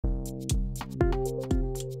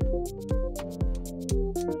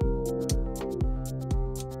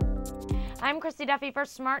I'm Christy Duffy for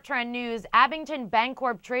SmarTrend News. Abington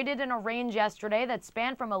Bancorp traded in a range yesterday that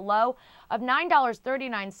spanned from a low of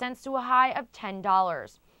 $9.39 to a high of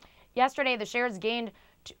 $10. Yesterday, the shares gained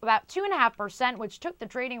about 2.5%, which took the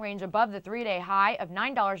trading range above the three-day high of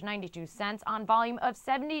 $9.92 on volume of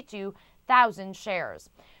 72,000 shares.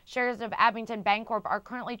 Shares of Abington Bancorp are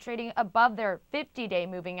currently trading above their 50-day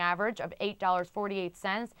moving average of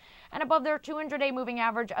 $8.48 and above their 200-day moving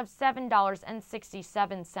average of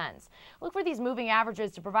 $7.67. Look for these moving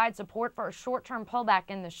averages to provide support for a short-term pullback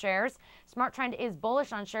in the shares. SmarTrend is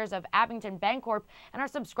bullish on shares of Abington Bancorp, and our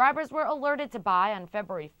subscribers were alerted to buy on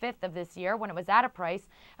February 5th of this year when it was at a price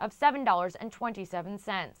of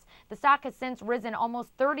 $7.27. The stock has since risen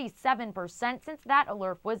almost 37% since that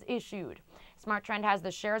alert was issued. SmarTrend has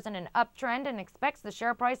the shares in an uptrend and expects the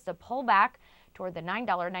share price to pull back toward the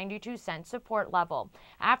 $9.92 support level.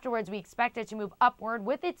 Afterwards, we expect it to move upward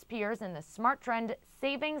with its peers in the SmarTrend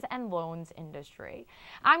Savings and Loans industry.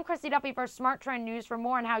 I'm Christy Duffy for SmarTrend News. For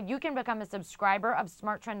more on how you can become a subscriber of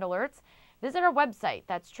SmarTrend Alerts, visit our website.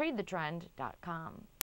 That's tradethetrend.com.